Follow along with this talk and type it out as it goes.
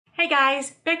Hey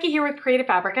guys, Becky here with Creative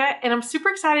Fabrica, and I'm super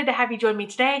excited to have you join me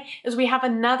today as we have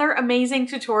another amazing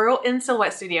tutorial in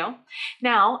Silhouette Studio.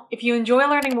 Now, if you enjoy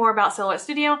learning more about Silhouette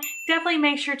Studio, definitely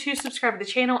make sure to subscribe to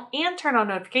the channel and turn on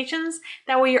notifications.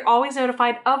 That way you're always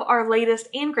notified of our latest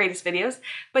and greatest videos.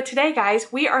 But today,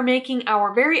 guys, we are making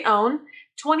our very own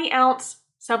 20-ounce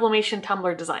sublimation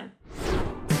tumbler design.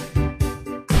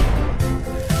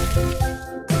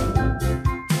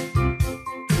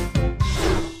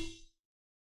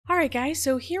 Alright guys,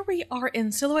 so here we are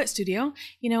in Silhouette Studio.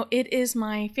 It is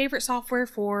my favorite software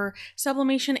for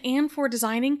sublimation and for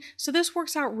designing, so this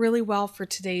works out really well for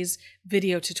today's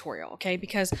video tutorial, okay?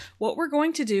 Because what we're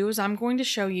going to do is I'm going to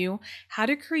show you how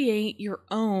to create your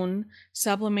own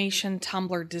sublimation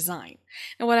tumbler design.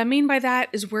 And what I mean by that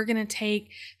is we're going to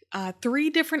take three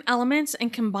different elements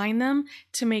and combine them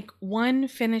to make one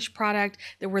finished product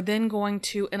that we're then going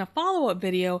to, in a follow-up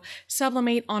video,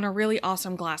 sublimate on a really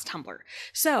awesome glass tumbler.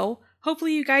 So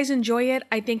hopefully you guys enjoy it.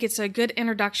 I think it's a good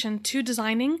introduction to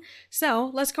designing. So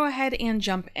let's go ahead and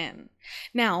jump in.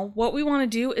 Now, what we want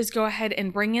to do is go ahead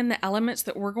and bring in the elements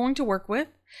that we're going to work with.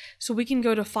 So we can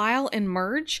go to File and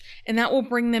Merge, and that will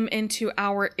bring them into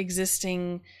our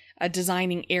existing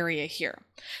designing area here.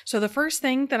 So the first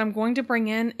thing that I'm going to bring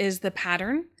in is the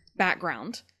pattern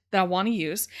background that I want to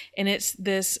use, and it's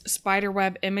this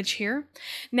spiderweb image here.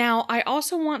 Now, I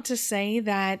also want to say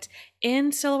that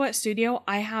in Silhouette Studio,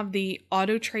 I have the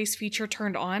AutoTrace feature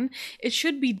turned on. It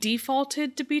should be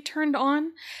defaulted to be turned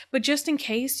on, but just in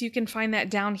case, you can find that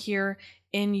down here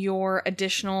in your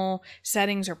additional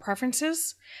settings or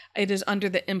preferences. It is under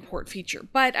the import feature.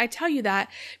 But I tell you that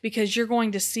because you're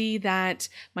going to see that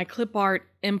my clip art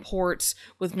imports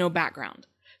with no background.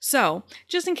 So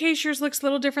just in case yours looks a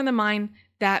little different than mine,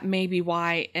 that may be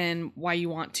why and why you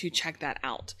want to check that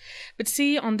out. But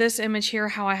see on this image here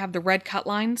how I have the red cut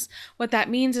lines? What that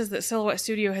means is that Silhouette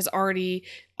Studio has already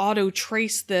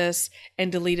auto-traced this and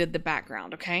deleted the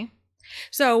background, okay?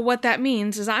 So what that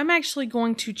means is I'm actually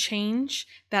going to change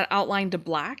that outline to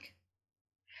black.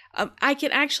 I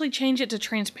can actually change it to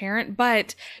transparent,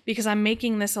 but because I'm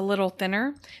making this a little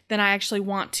thinner, then I actually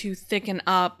want to thicken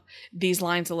up these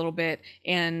lines a little bit,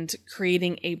 and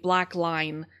creating a black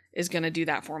line is going to do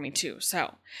that for me too.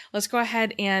 So let's go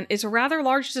ahead, and it's a rather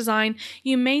large design.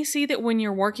 You may see that when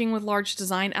you're working with large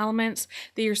design elements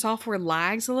that your software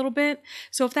lags a little bit.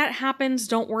 So if that happens,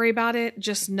 don't worry about it.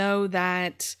 Just know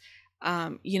that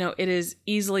it is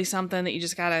easily something that you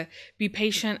just gotta be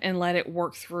patient and let it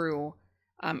work through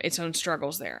its own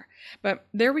struggles there. But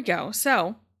there we go.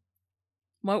 So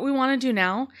what we want to do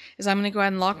now is I'm going to go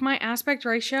ahead and lock my aspect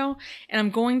ratio, and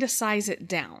I'm going to size it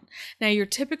down. Now your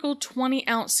typical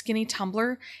 20-ounce skinny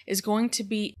tumbler is going to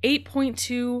be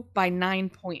 8.2 by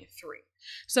 9.3.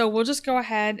 So we'll just go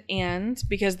ahead and,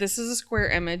 because this is a square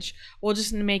image, we'll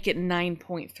just make it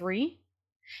 9.3.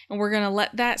 And we're going to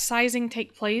let that sizing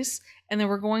take place, and then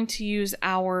we're going to use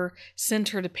our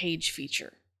center to page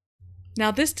feature. Now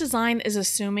this design is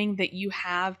assuming that you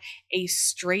have a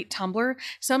straight tumbler.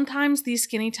 Sometimes these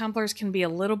skinny tumblers can be a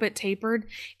little bit tapered,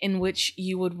 in which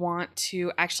you would want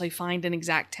to actually find an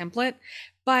exact template.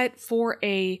 But for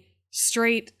a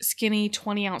straight skinny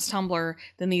 20-ounce tumbler,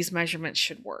 then these measurements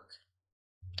should work.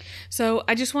 So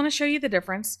I just want to show you the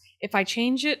difference. If I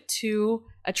change it to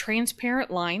a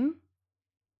transparent line,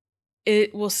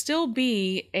 it will still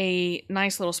be a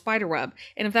nice little spider web.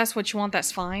 And if that's what you want,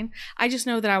 that's fine. I just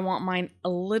know that I want mine a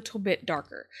little bit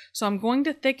darker. So I'm going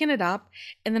to thicken it up,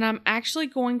 and then I'm actually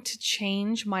going to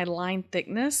change my line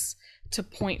thickness to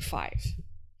 0.5.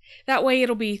 That way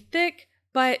it'll be thick,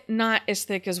 but not as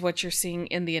thick as what you're seeing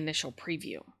in the initial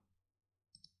preview.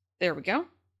 There we go.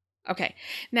 Okay,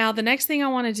 now the next thing I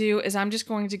want to do is I'm just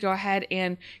going to go ahead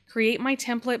and create my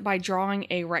template by drawing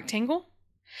a rectangle.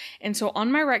 And so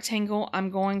on my rectangle, I'm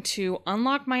going to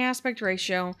unlock my aspect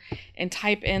ratio and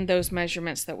type in those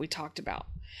measurements that we talked about.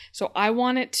 So I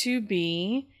want it to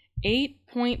be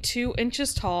 8.2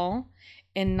 inches tall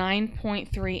and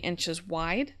 9.3 inches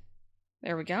wide.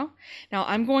 There we go. Now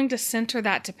I'm going to center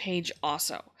that to page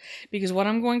also, because what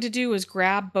I'm going to do is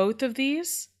grab both of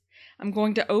these. I'm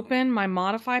going to open my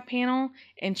modify panel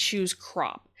and choose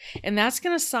crop. And that's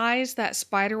going to size that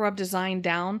spiderweb design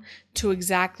down to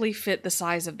exactly fit the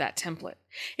size of that template.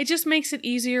 It just makes it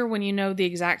easier when you know the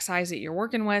exact size that you're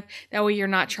working with. That way you're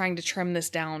not trying to trim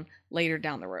this down later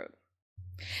down the road.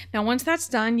 Now once that's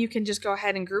done, you can just go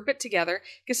ahead and group it together,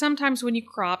 because sometimes when you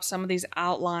crop, some of these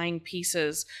outlying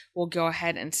pieces will go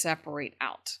ahead and separate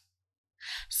out.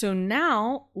 So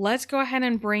now let's go ahead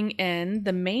and bring in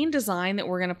the main design that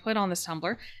we're going to put on this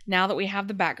tumbler. Now that we have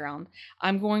the background,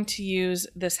 I'm going to use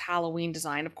this Halloween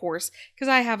design, of course, because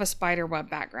I have a spider web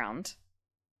background.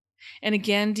 And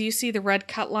again, do you see the red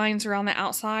cut lines around the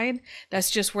outside?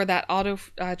 That's just where that auto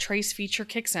trace feature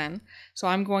kicks in. So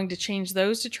I'm going to change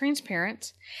those to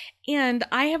transparent. And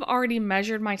I have already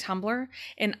measured my tumbler,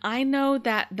 and I know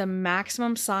that the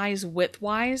maximum size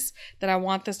width-wise that I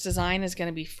want this design is going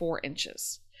to be 4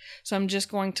 inches. So I'm just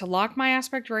going to lock my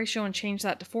aspect ratio and change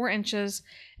that to 4 inches,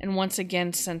 and once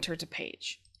again, center to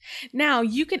page. Now,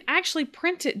 you can actually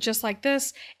print it just like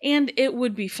this and it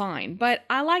would be fine, but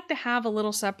I like to have a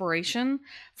little separation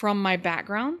from my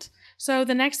background. So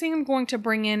the next thing I'm going to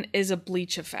bring in is a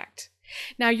bleach effect.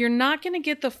 Now, you're not going to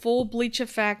get the full bleach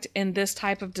effect in this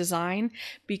type of design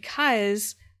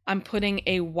because I'm putting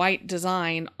a white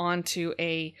design onto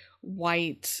a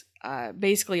white,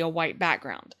 basically a white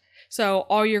background. So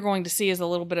all you're going to see is a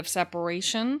little bit of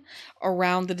separation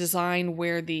around the design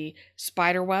where the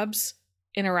spider webs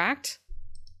interact.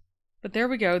 But there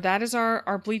we go. That is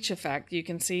our bleach effect. You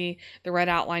can see the red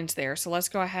outlines there. So let's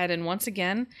go ahead and once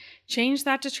again change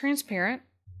that to transparent.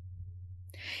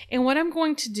 And what I'm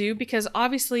going to do, because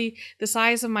obviously the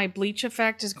size of my bleach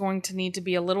effect is going to need to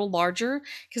be a little larger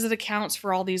because it accounts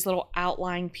for all these little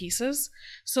outlying pieces.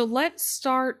 So let's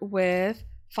start with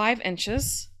 5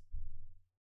 inches.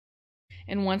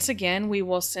 And once again, we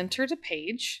will center to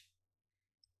page.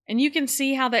 And you can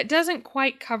see how that doesn't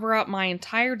quite cover up my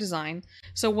entire design.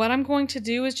 So what I'm going to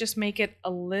do is just make it a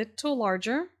little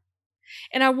larger.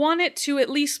 And I want it to at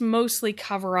least mostly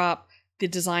cover up the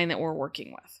design that we're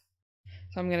working with.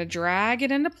 So I'm going to drag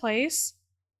it into place.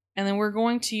 And then we're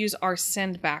going to use our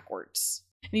send backwards.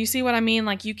 And you see what I mean?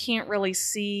 Like you can't really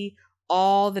see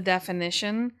all the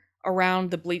definition around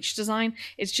the bleach design.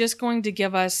 It's just going to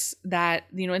give us that,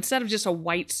 instead of just a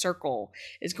white circle,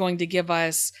 it's going to give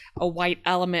us a white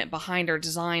element behind our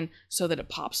design so that it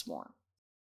pops more.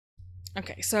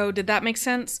 Okay, so did that make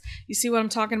sense? You see what I'm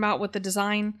talking about with the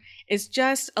design? It's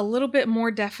just a little bit more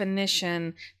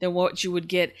definition than what you would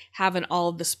get having all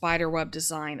of the spiderweb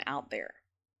design out there.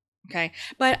 Okay,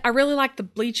 but I really like the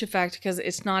bleach effect because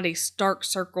it's not a stark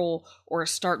circle or a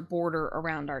stark border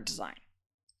around our design.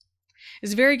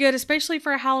 It's very good, especially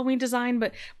for a Halloween design,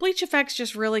 but bleach effects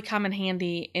just really come in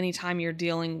handy anytime you're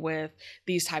dealing with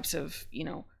these types of,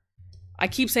 I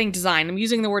keep saying design. I'm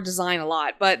using the word design a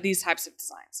lot, but these types of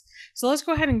designs. So let's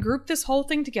go ahead and group this whole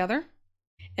thing together.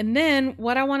 And then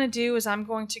what I want to do is I'm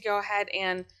going to go ahead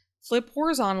and flip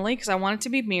horizontally because I want it to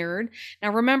be mirrored.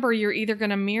 Now remember, you're either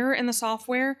going to mirror in the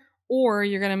software or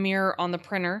you're going to mirror on the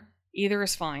printer. Either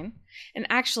is fine. And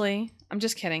actually, I'm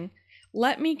just kidding.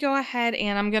 Let me go ahead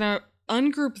and I'm going to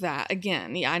ungroup that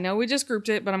again. Yeah, I know we just grouped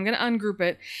it, but I'm going to ungroup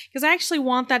it because I actually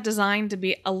want that design to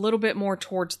be a little bit more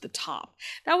towards the top.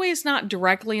 That way it's not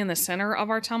directly in the center of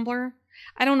our tumbler.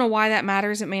 I don't know why that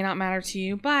matters. It may not matter to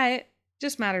you, but it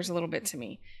just matters a little bit to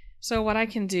me. So what I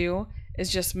can do is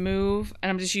just move, and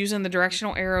I'm just using the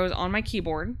directional arrows on my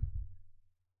keyboard.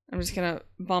 I'm just going to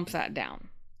bump that down.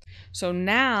 So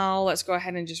now let's go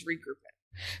ahead and just regroup it.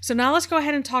 So now let's go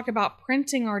ahead and talk about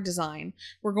printing our design.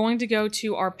 We're going to go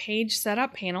to our page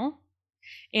setup panel.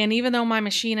 And even though my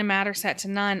machine and mat are set to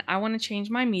none, I want to change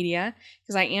my media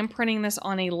because I am printing this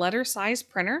on a letter size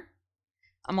printer.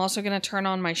 I'm also going to turn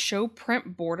on my show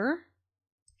print border.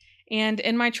 And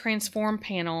in my transform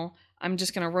panel, I'm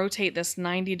just going to rotate this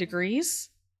 90 degrees.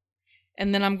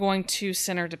 And then I'm going to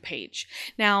center to page.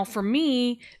 Now for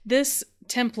me, this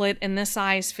template in this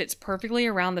size fits perfectly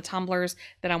around the tumblers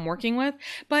that I'm working with,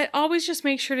 but always just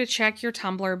make sure to check your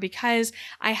tumbler because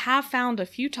I have found a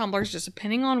few tumblers, just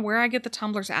depending on where I get the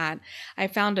tumblers at, I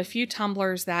found a few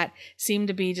tumblers that seem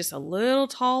to be just a little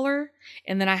taller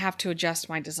and then I have to adjust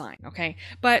my design, okay?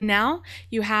 But now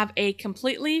you have a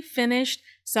completely finished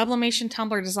sublimation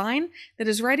tumbler design that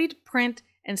is ready to print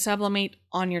and sublimate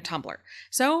on your tumbler.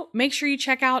 So make sure you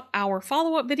check out our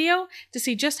follow-up video to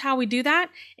see just how we do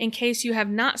that in case you have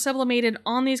not sublimated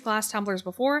on these glass tumblers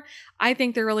before. I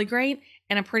think they're really great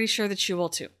and I'm pretty sure that you will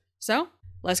too. So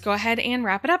let's go ahead and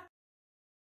wrap it up.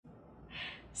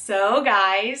 So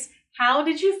guys, how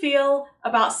did you feel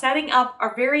about setting up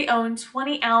our very own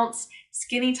 20-ounce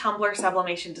skinny tumbler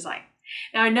sublimation design?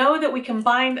 Now I know that we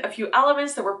combined a few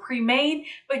elements that were pre-made,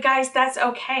 but guys, that's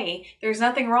okay. There's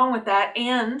nothing wrong with that.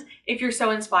 And if you're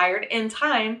so inspired, in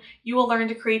time, you will learn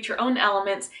to create your own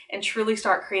elements and truly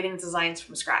start creating designs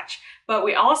from scratch. But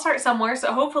we all start somewhere,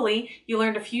 so hopefully you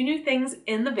learned a few new things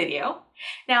in the video.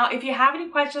 Now, if you have any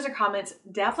questions or comments,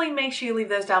 definitely make sure you leave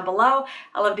those down below.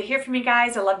 I love to hear from you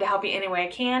guys. I love to help you any way I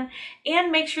can.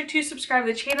 And make sure to subscribe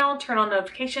to the channel, turn on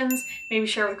notifications, maybe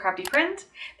share with a crafty friend.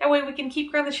 That way we can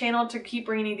keep growing the channel to keep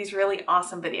bringing you these really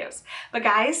awesome videos. But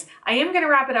guys, I am going to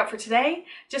wrap it up for today.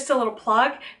 Just a little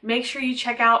plug. Make sure you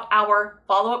check out our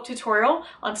follow-up tutorial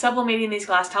on sublimating these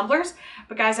glass tumblers.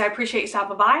 But guys, I appreciate you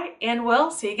stopping by, and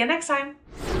we'll see you again next time.